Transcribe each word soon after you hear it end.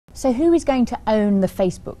So who is going to own the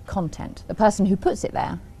Facebook content? The person who puts it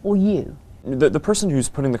there, or you? The person who's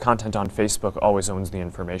putting the content on Facebook always owns the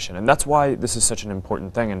information, and that's why this is such an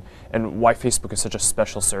important thing, and why Facebook is such a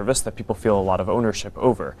special service that people feel a lot of ownership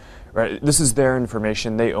over. Right? This is their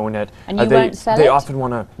information; they own it. And you won't sell it? They often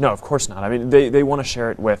want to. No, of course not. I mean, they want to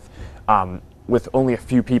share it with only a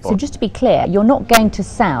few people. So just to be clear, you're not going to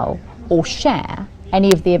sell or share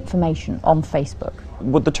any of the information on Facebook.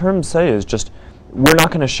 What the terms say is just, we're not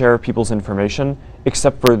going to share people's information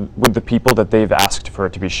except for with the people that they've asked for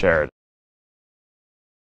it to be shared.